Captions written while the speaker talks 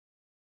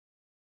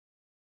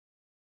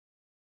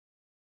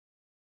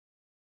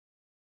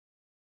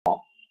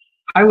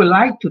I would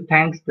like to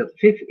thank the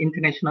 5th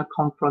International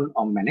Conference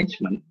on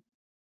Management,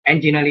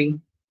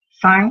 Engineering,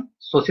 Science,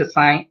 Social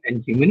Science,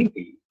 and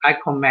Humanity,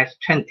 ICOMMAS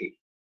 20,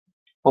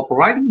 for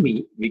providing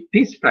me with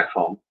this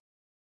platform,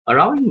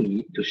 allowing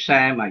me to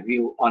share my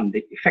view on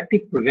the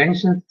effective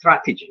prevention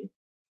strategy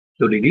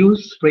to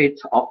reduce spread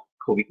of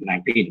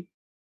COVID-19.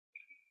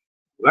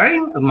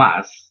 Wearing a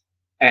mask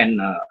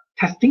and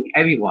testing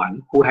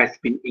everyone who has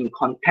been in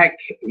contact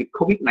with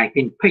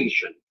COVID-19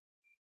 patient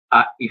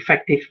are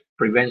effective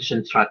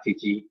prevention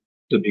strategy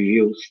to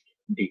reduce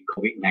the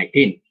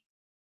COVID-19.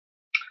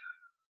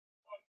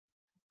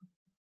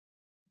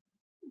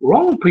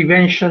 Wrong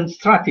prevention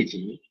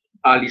strategies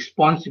are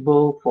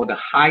responsible for the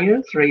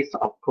highest rates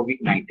of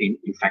COVID-19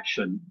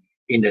 infection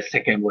in the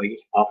second wave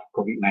of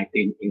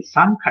COVID-19 in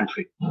some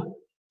countries,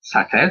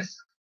 such as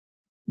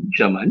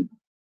Germany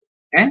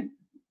and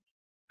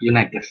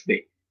United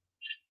States.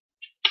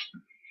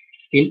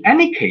 In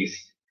any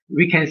case,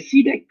 we can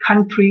see that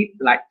countries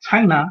like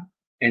China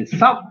and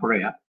South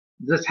Korea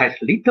just has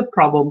little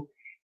problem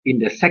in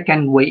the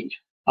second wave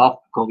of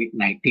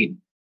COVID-19.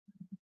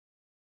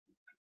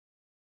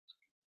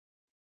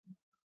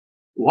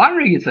 One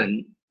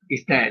reason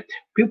is that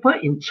people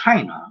in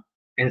China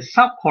and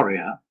South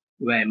Korea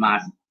wear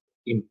masks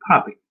in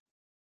public.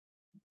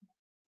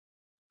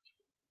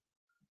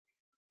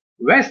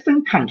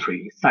 Western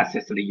countries such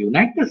as the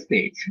United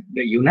States,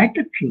 the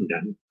United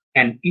Kingdom,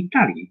 and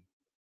Italy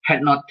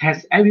had not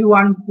tested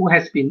everyone who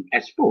has been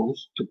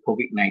exposed to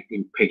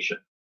COVID-19 patient.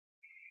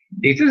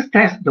 They just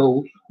test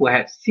those who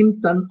have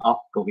symptoms of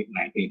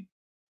COVID-19,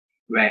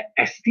 where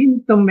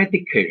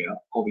asymptomatic carrier,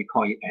 or we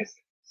call it as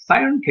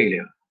silent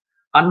carrier,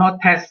 are not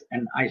tested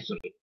and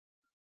isolated,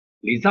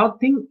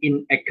 resulting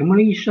in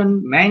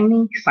accumulation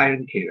many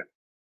silent carrier.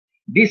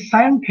 This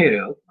silent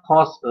carrier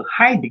cause a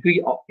high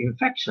degree of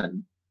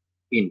infection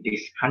in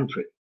this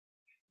country.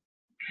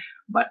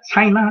 But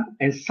China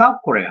and South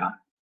Korea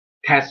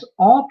test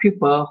all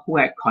people who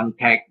had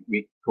contact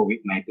with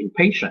COVID-19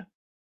 patient,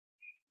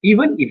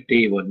 even if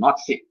they were not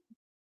sick,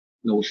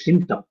 no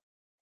symptom.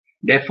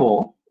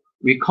 Therefore,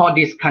 we call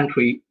this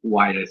country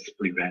virus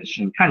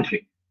prevention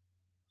country.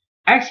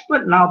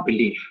 Experts now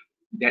believe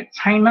that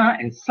China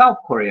and South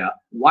Korea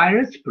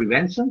virus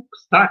prevention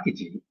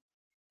strategy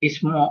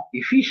is more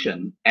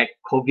efficient at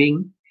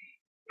curbing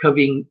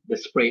the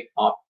spread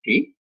of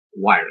the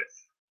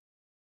virus.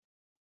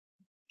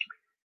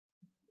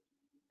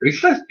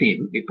 Research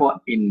team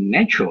report in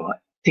Nature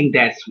think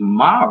that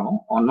mild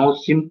or no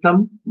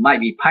symptom might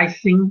be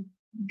passing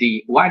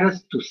the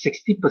virus to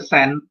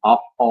 60% of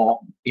all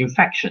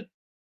infection.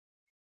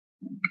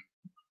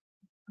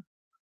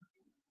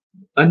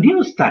 A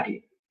new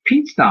study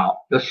pins down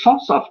the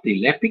source of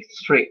the rapid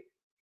spread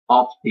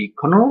of the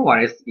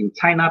coronavirus in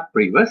China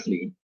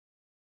previously,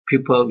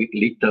 people with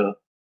little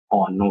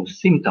or no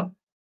symptom.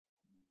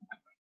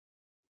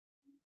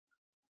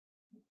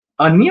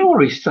 A new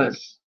research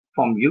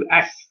from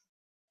US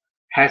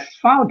has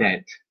found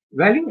that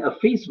wearing a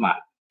face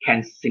mask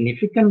can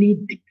significantly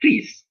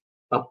decrease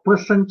a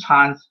person's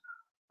chance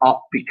of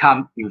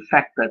becoming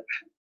infected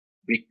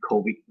with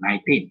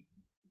COVID-19.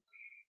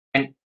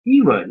 And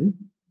even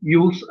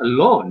use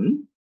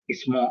alone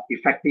is more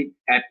effective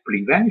at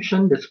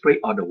prevention the spread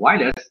of the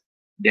virus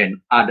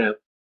than other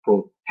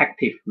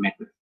protective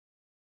methods.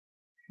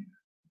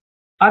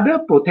 Other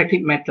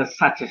protective methods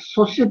such as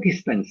social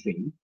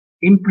distancing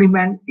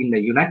implemented in the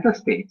United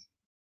States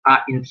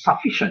are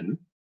insufficient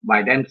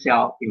by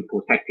themselves in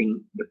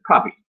protecting the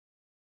public.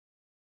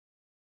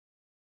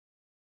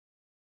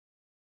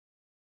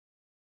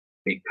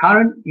 The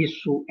current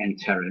issue and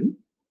challenge,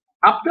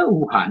 after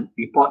Wuhan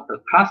report a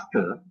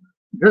cluster,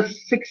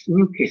 just 6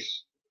 new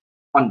cases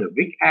on the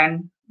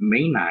weekend,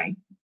 May 9,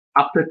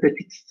 after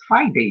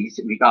 35 days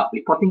without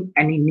reporting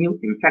any new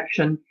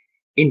infection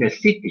in the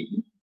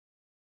city,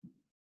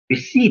 we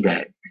see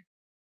that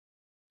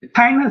the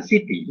China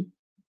city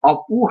of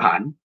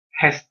Wuhan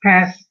has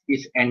tested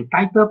its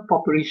entire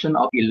population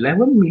of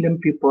 11 million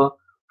people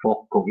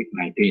for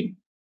COVID-19.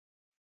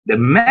 The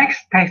max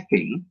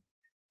testing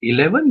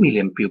 11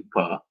 million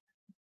people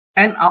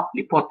end up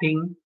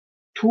reporting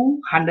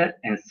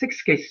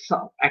 206 cases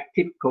of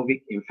active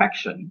COVID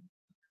infection,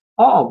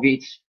 all of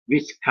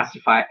which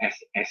classified as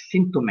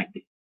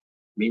asymptomatic,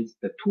 means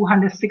the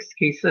 206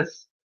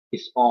 cases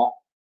is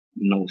all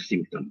no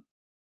symptom.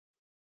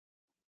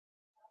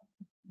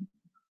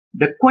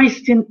 The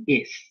question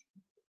is,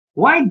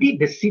 why did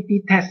the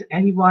city test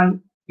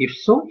everyone if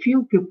so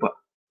few people,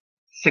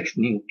 6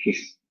 new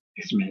cases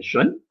as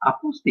mentioned, are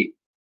positive?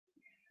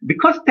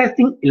 Because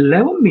testing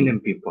 11 million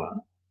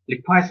people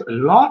requires a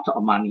lot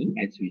of money,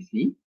 as we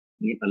see,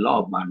 need a lot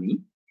of money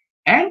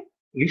and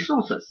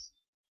resources.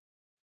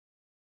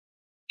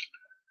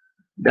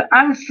 The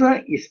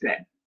answer is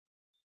that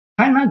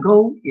China's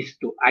goal is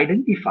to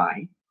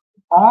identify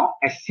all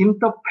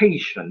asymptomatic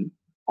patients,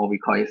 or we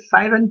call it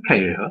silent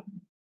carrier,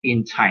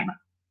 in China.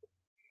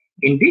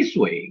 In this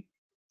way,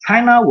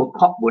 China will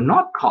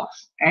not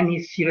cause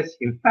any serious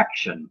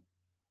infection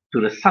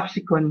to the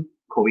subsequent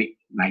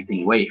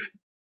COVID-19 wave.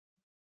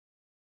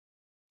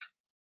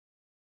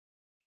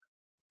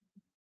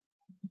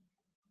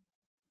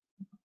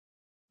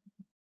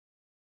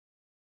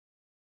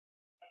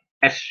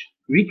 As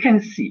we can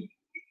see,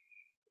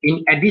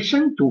 in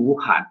addition to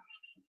Wuhan,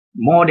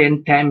 more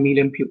than 10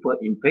 million people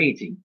in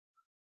Beijing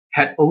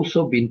had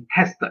also been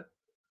tested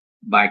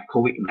by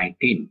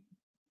COVID-19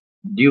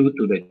 due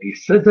to the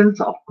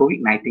resurgence of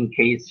COVID-19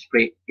 case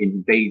spread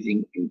in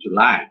Beijing in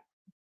July.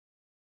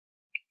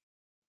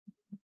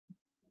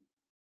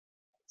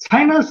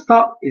 China's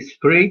top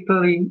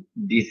respiratory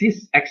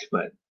disease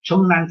expert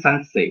Zhong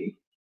Nanshan said,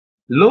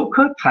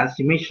 local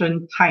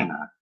transmission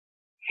China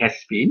has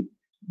been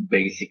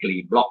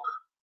basically blocked.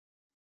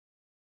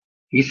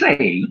 He said,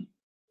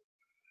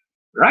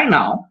 right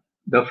now,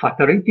 the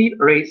fatality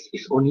rate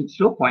is only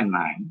 0.9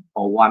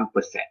 or 1%.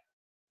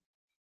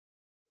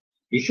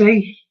 He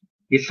said,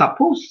 he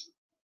supposed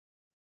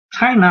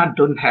China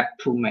don't have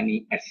too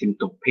many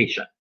asymptomatic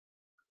patients.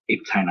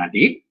 If China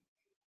did,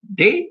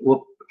 they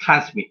would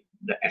transmit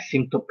the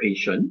asymptomatic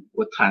patient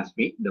would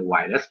transmit the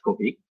virus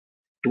COVID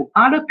to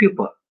other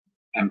people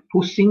and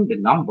pushing the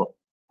number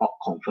of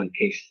confirmed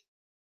cases.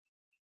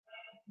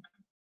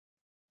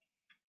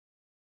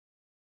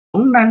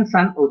 Zhong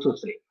Nanshan also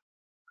said,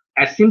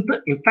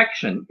 asymptomatic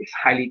infection is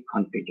highly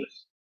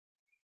contagious.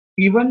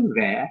 Even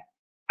where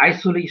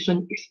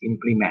isolation is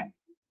implemented,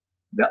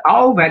 the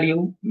R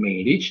value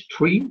may reach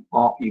 3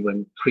 or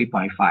even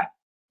 3.5.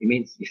 It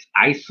means if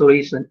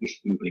isolation is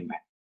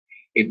implemented.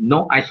 If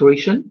no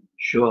isolation,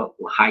 sure,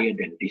 higher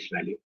than this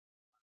value,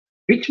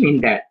 which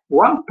means that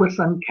one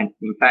person can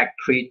infect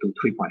 3 to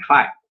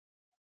 3.5.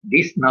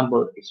 This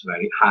number is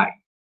very high.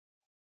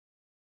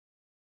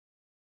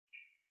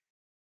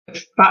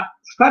 A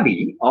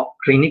study of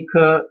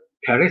clinical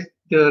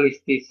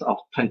characteristics of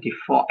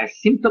 24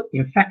 asymptomatic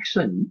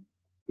infections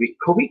with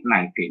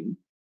COVID-19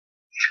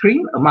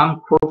 screened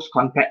among close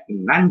contact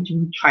in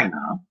Nanjing,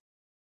 China,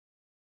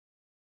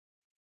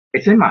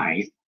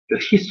 examined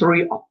the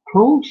history of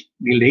close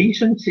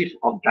relationships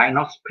of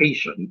diagnosed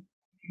patients,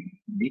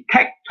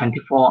 detect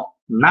 24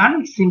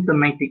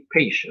 non-symptomatic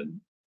patients,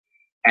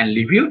 and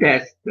revealed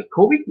that the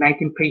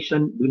COVID-19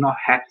 patients do not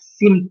have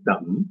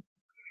symptoms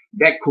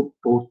that could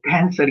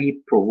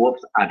potentially provoke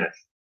others.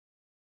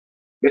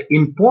 The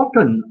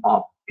importance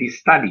of this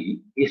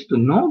study is to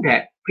know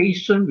that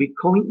patients with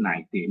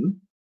COVID-19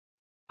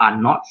 are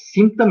not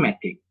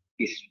symptomatic,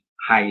 is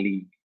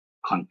highly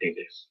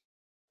contagious.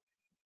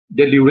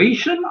 The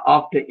duration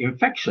of the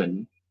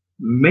infection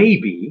may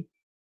be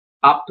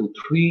up to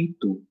 3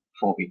 to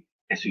 4 weeks.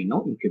 As we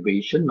know,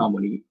 incubation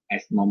normally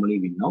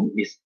we know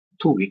is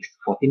 2 weeks,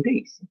 14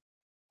 days.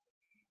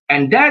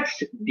 And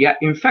that's their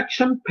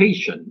infection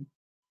patient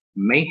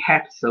may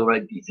have several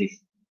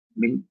diseases. I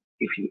mean,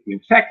 if you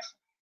infect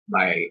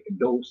by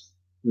those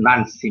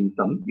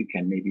non-symptom, you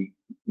can maybe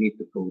need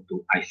to go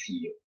to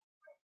ICU.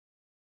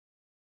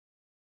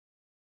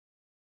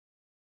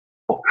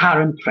 For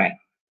current trend,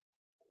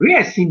 we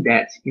have seen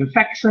that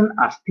infections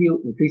are still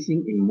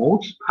increasing in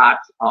most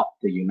parts of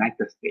the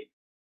United States,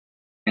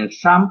 and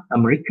some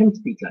American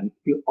citizens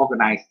still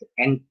organize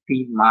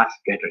anti-mask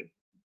gathering,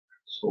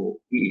 so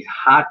it is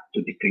hard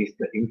to decrease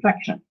the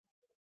infection.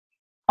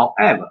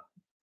 However,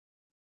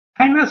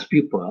 China's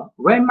people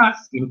wear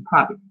masks in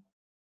public,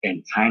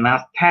 and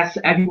China tests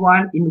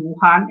everyone in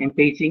Wuhan and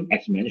Beijing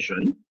as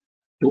mentioned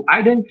to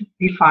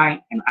identify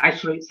and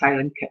isolate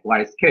silent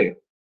virus carrier.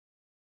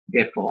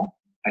 Therefore,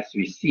 as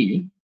we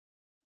see,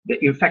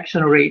 the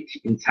infection rate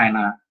in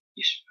China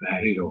is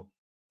very low.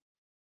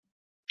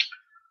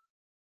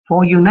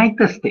 For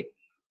United States,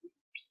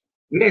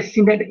 we have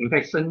seen that the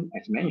infection,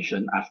 as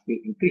mentioned, are still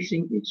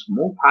increasing in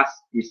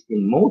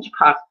most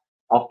parts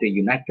of the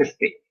United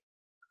States.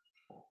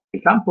 For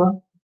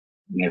example,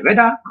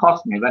 Nevada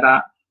caused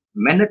Nevada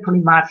mandatory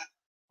mask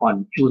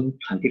on June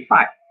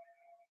 25.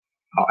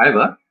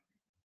 However,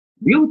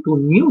 due to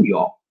New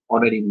York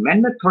already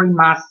mandatory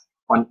mask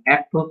on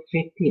April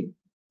 15,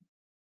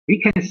 we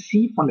can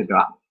see from the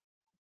graph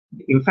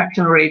the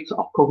infection rates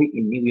of COVID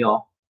in New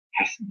York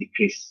has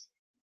decreased.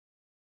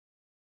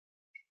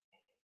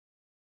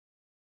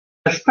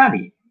 A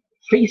study,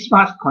 face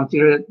mask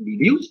considered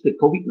reduce the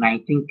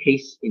COVID-19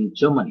 case in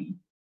Germany.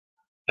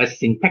 A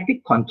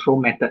syntactic control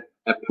method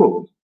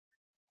approved.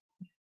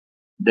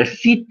 The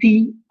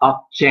city of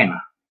Jena,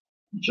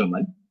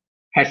 Germany,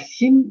 has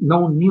seen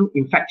no new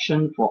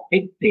infection for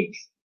 8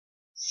 days,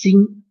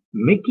 since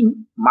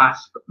making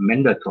masks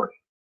mandatory.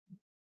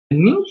 The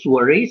news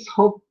was raised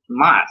hope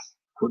masks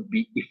could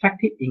be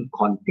effective in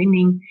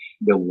containing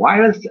the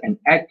virus and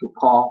add to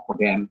call for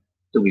them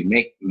to be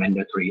made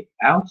mandatory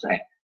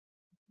elsewhere.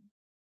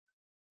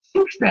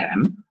 Since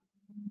then,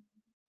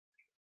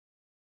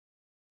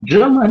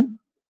 German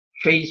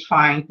face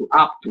fine to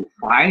up to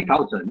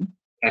 5,000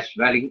 as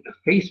wearing a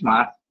face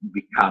mask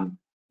become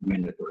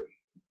mandatory.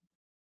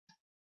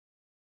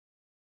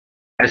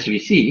 As we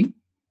see,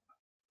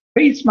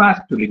 face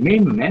masks to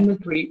remain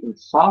mandatory in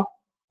South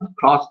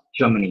across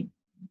Germany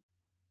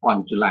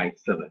on July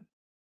 7.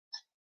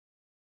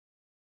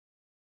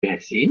 We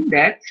have seen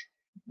that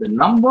the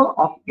number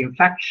of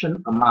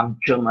infections among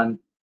Germans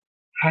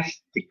has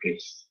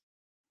decreased.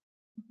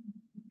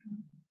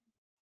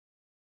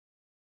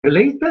 The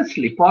latest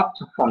report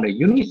from the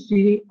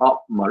University of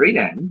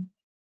Maryland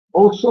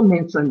also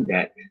mentioned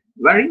that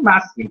wearing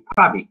masks in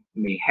public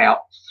may help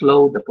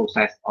slow the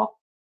process of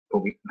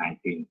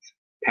COVID-19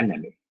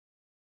 pandemic.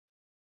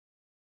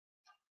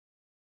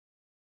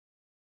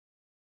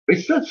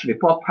 Research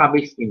report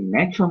published in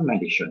Nature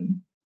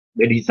Medicine,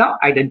 the result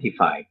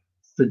identified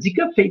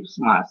surgical face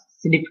masks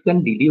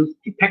significantly reduced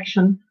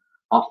detection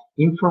of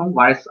influenza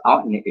virus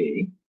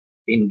RNA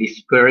in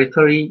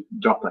respiratory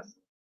droplets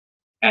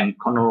and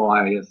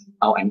coronavirus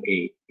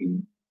RNA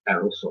in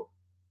aerosol.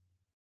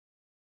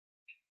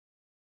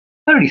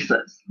 The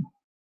research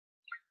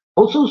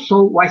also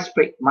showed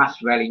widespread mask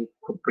wearing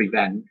could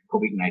prevent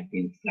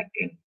COVID-19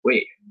 second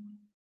wave.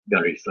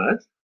 The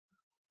research,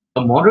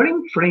 a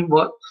modeling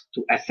framework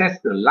to assess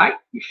the light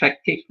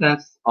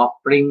effectiveness of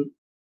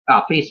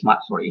face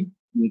masks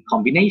in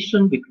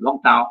combination with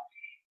lockdown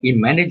in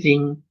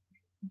managing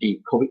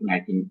the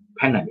COVID-19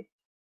 pandemic.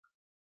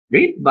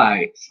 Read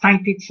by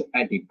scientists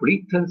at the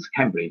Britain's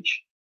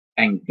Cambridge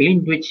and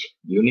Greenwich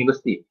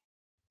University.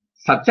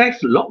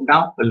 Subjects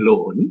lockdown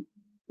alone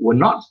will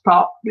not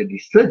stop the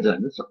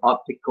resurgence of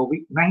the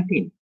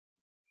COVID-19,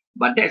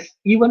 but that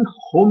even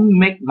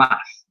homemade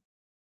masks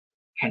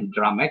can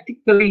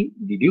dramatically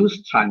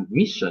reduce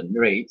transmission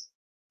rates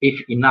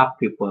if enough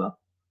people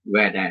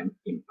wear them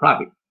in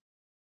public.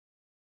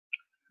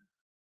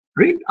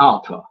 Read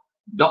author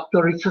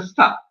Dr. Richard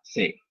Stark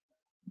said,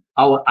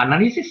 our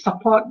analysis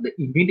supports the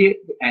immediate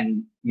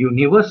and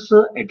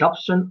universal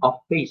adoption of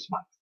face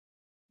masks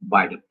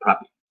by the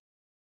public.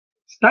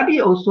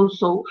 Study also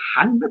show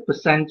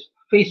 100%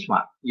 face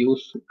mask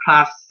used to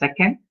class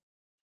second,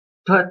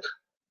 third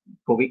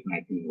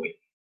COVID-19 wave.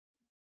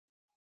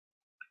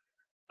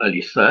 A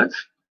research,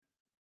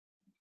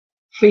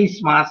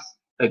 face masks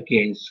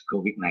against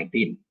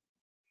COVID-19,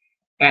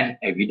 and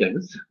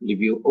evidence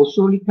review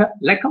also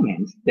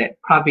recommends that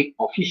public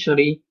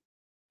officially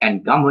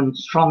and government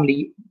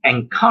strongly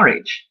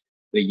encourage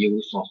the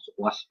use of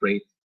water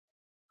sprays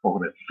for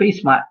the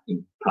face mask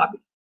in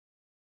public,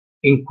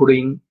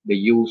 including the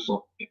use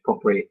of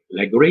appropriate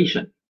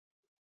regulation.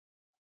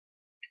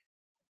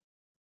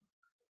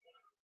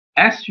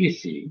 As we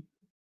see,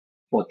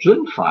 for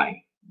June 5,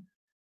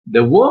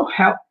 the World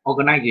Health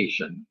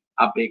Organization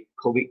updated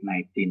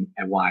COVID-19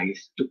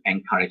 advice to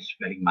encourage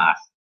wearing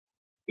masks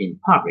in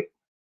public.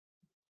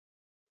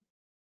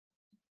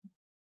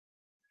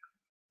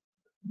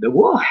 The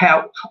World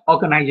Health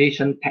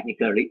Organization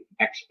technical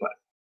expert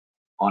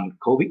on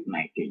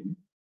COVID-19,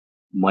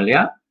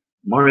 Maria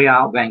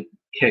Van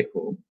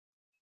Kerkhove,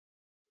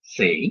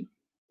 say,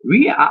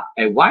 we are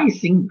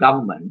advising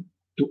government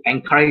to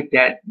encourage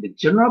that the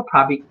general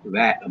public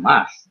wear a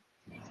mask,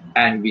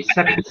 and we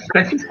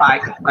specify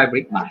a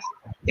fabric mask,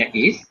 that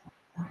is,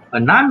 a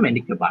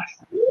non-medical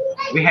mask.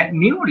 We had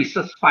new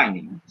research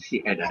findings,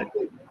 she added.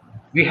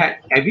 We have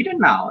evidence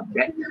now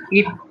that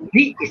if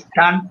it is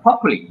done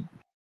properly,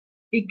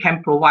 it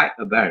can provide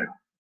a barrier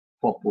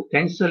for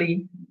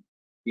potentially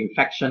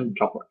infection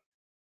droplets.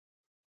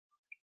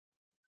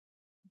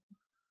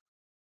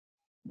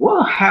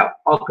 World Health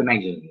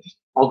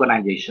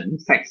Organization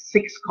sets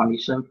 6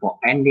 conditions for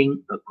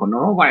ending a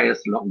coronavirus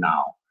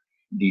lockdown.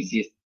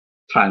 Disease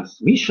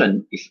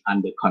transmission is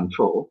under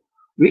control,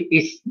 which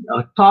is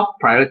a top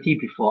priority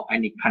before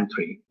any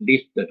country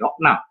lifts the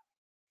lockdown.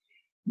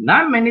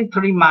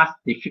 Non-mandatory masks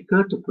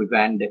difficult to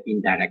prevent the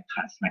indirect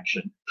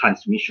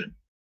transmission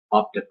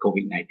of the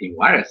COVID-19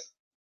 virus.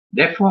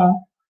 Therefore,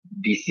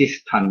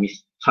 disease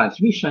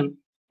transmission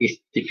is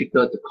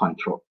difficult to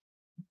control.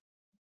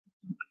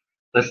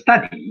 The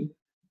study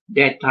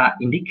data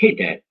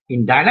indicated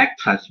indirect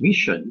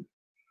transmission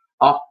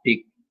of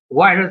the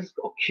virus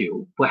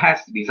occur,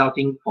 perhaps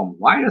resulting from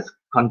virus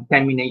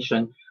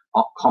contamination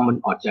of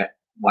common object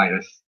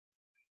virus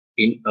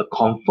in a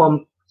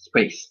confirmed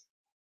space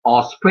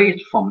or spread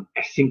from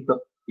a simple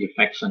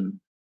infection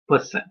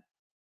person.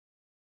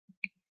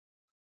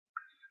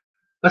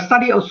 The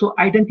study also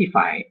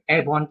identified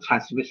airborne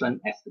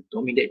transmission as the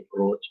dominant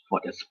route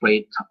for the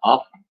spread of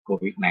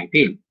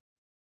COVID-19.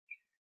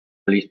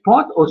 The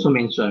report also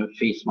mentioned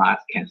face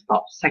masks can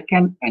stop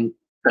second and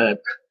third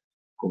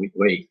COVID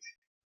waves.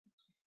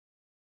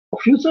 A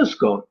few years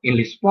ago, in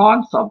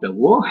response of the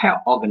World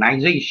Health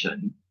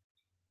Organization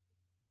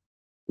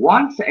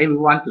wants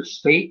everyone to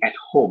stay at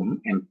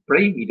home and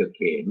play video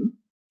games.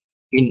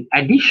 In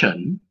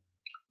addition,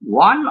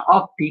 one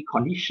of the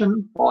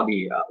conditions for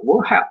the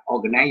World Health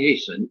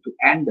Organization to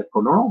end the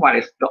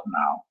coronavirus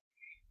lockdown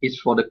is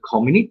for the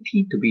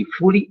community to be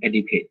fully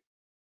educated,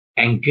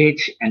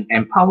 engaged, and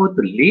empowered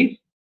to live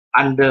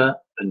under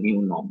a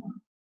new normal.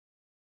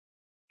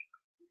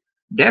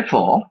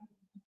 Therefore,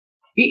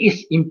 it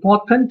is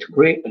important to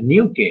create a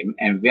new game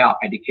and well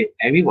educate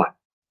everyone.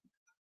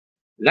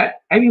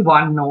 Let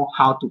everyone know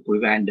how to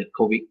prevent the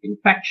COVID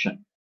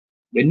infection.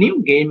 The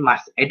new game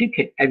must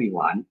educate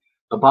everyone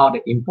about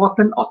the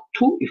importance of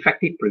 2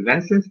 effective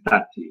prevention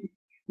strategies,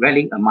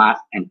 wearing a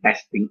mask and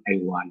testing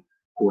everyone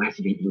who has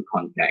been in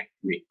contact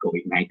with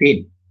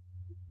COVID-19.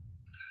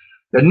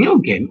 The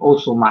new game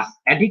also must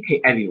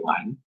educate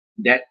everyone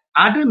that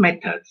other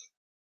methods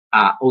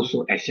are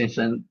also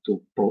essential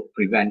to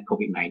prevent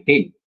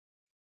COVID-19.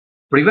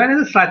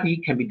 Prevention strategy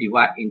can be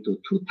divided into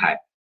two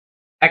types: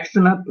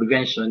 external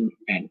prevention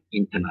and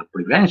internal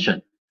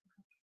prevention.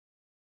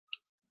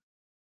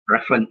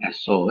 Reference as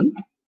shown.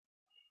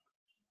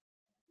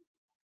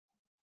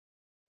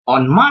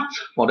 On March,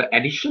 for the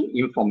additional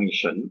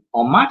information,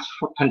 on March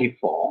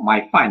 24,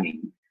 my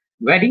finding,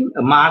 wearing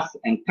a mask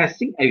and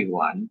testing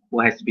everyone who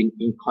has been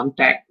in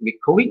contact with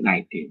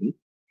COVID-19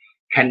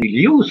 can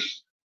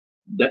reduce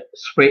the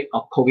spread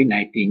of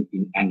COVID-19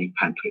 in any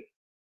country,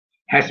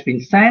 has been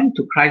sent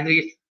to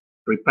Crisis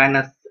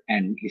Preparedness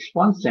and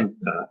Response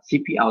Center,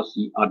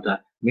 CPRC, of the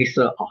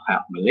Minister of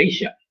Health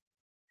Malaysia.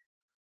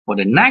 For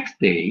the next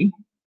day,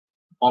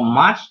 on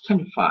March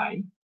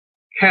 25,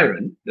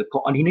 Karen, the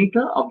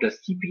coordinator of the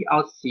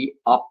CPRC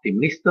of the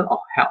Minister of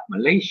Health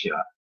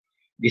Malaysia,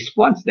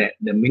 responds that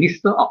the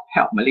Minister of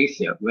Health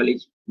Malaysia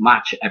very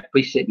much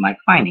appreciate my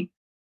finding.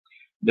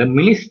 The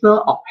Minister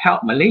of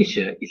Health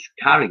Malaysia is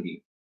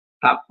currently,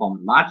 start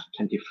from March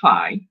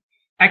 25,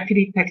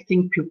 actively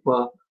testing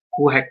people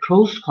who had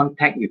close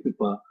contact with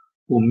people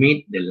who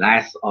meet the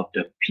last of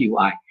the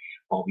PUI,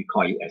 or we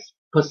call it as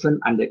person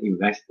under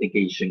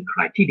investigation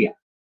criteria.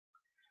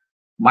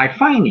 My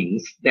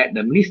findings that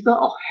the Minister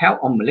of Health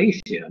of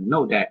Malaysia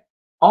know that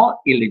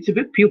all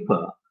eligible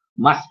people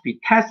must be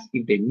tested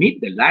if they meet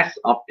the last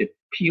of the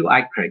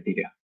PUI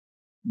criteria,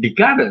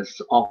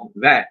 regardless of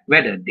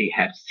whether they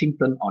have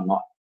symptoms or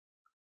not,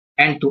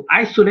 and to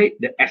isolate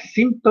the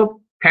asymptomatic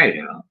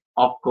carrier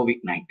of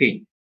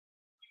COVID-19.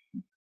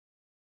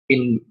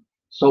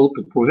 So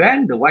to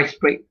prevent the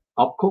widespread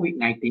of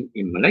COVID-19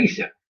 in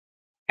Malaysia,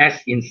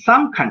 as in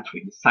some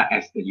countries such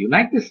as the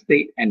United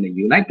States and the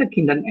United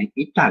Kingdom and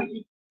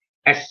Italy,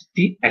 as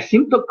the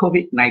asymptomatic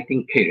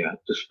COVID-19 carrier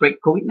to spread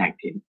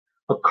COVID-19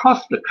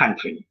 across the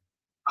country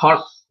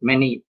cause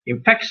many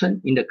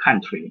infections in the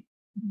country,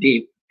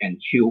 deep and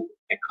huge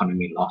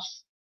economic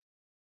loss.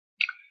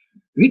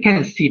 We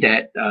can see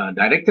that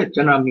Director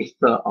General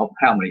Minister of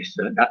Health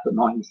Malaysia, Dr.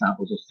 Noor Hisham,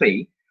 also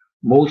say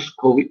most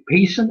COVID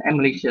patients in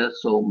Malaysia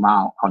show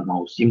mild or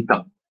no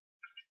symptoms.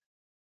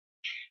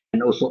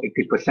 And also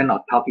 80%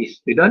 of Taufik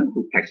students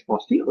who test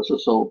positive also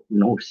show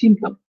no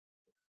symptoms.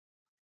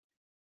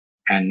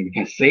 And we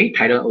can say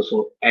Thailand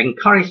also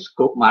encouraged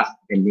group mask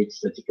and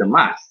surgical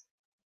masks.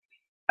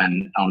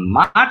 And on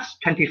March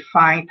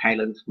 25,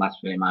 Thailand must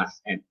wear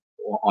masks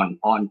on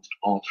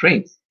all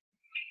trains.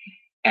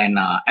 And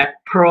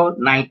April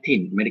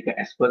 19, medical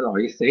experts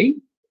already say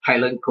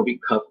Thailand COVID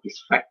curve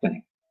is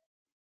flattening.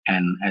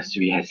 And as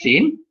we have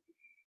seen,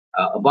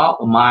 about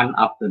a month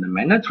after the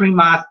mandatory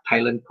mask,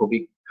 Thailand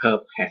COVID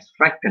curve has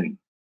flattening.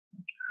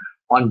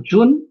 On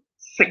June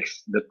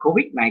 6, the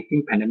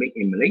COVID-19 pandemic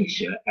in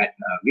Malaysia at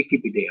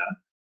Wikipedia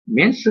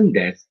mentioned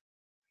that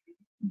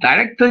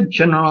Director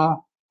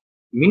General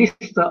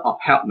Minister of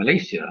Health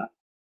Malaysia,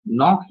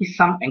 Noor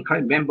Hisham,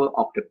 encouraged members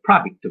of the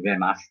public to wear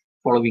masks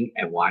following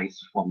advice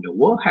from the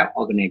World Health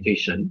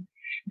Organization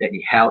that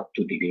it helped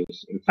to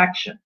reduce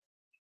infection.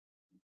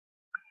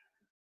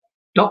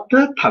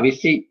 Dr.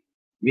 Tavisi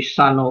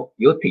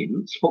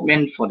Wisanu-Yotin,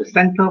 spokesman for the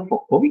Center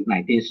for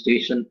COVID-19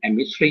 Situation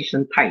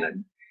Administration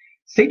Thailand,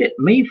 said that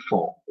May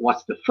 4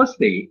 was the first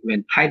day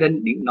when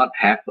Thailand did not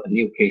have a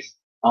new case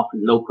of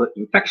local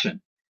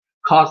infection,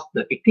 because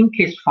the 18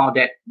 cases found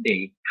that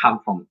they come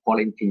from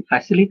quarantine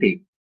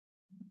facility.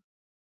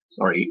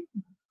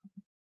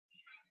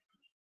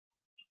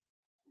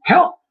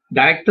 Health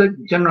Director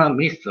General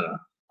Minister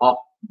of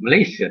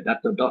Malaysia,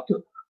 Dr.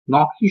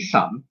 Noor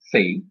Hisham,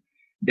 said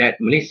that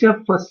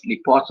Malaysia's first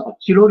report of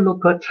zero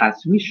local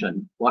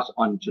transmission was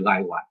on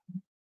July 1,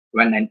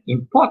 when an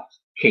import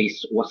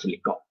case was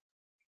recorded.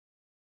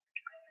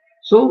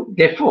 So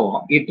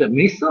therefore, if the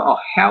Minister of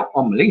Health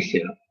of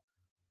Malaysia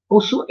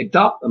also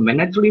adopt a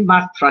mandatory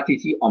mask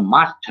strategy on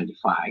March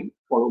 25,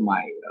 follow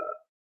my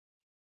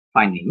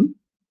finding,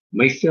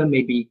 Malaysia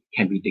maybe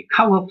can be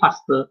recovered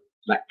faster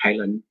like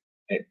Thailand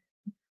at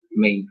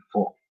May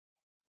 4.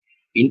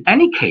 In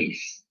any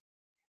case,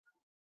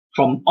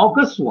 from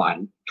August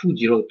 1,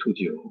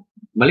 2020,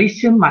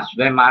 Malaysians must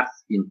wear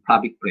masks in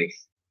public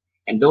place,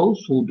 and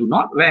those who do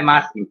not wear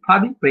masks in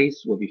public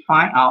place will be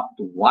fined out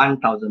to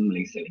 1,000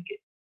 Malaysian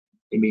ringgit.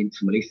 It means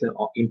Malaysia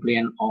or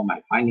implement all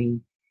my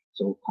finding.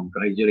 So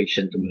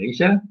congratulations to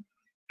Malaysia,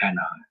 and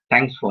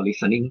thanks for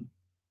listening.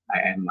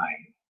 I am my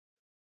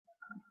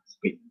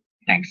speak.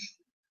 Thanks,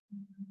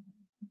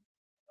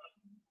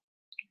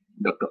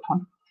 Dr.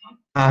 Thon.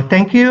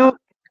 Thank you,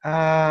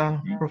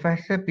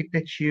 Professor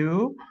Peter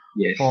Chew,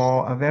 Yes.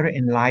 for a very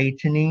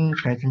enlightening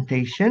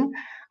presentation.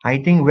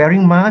 I think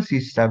wearing masks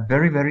is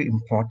very, very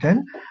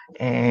important,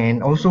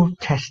 and also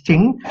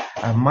testing,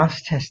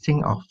 mass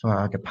testing of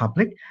the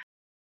public.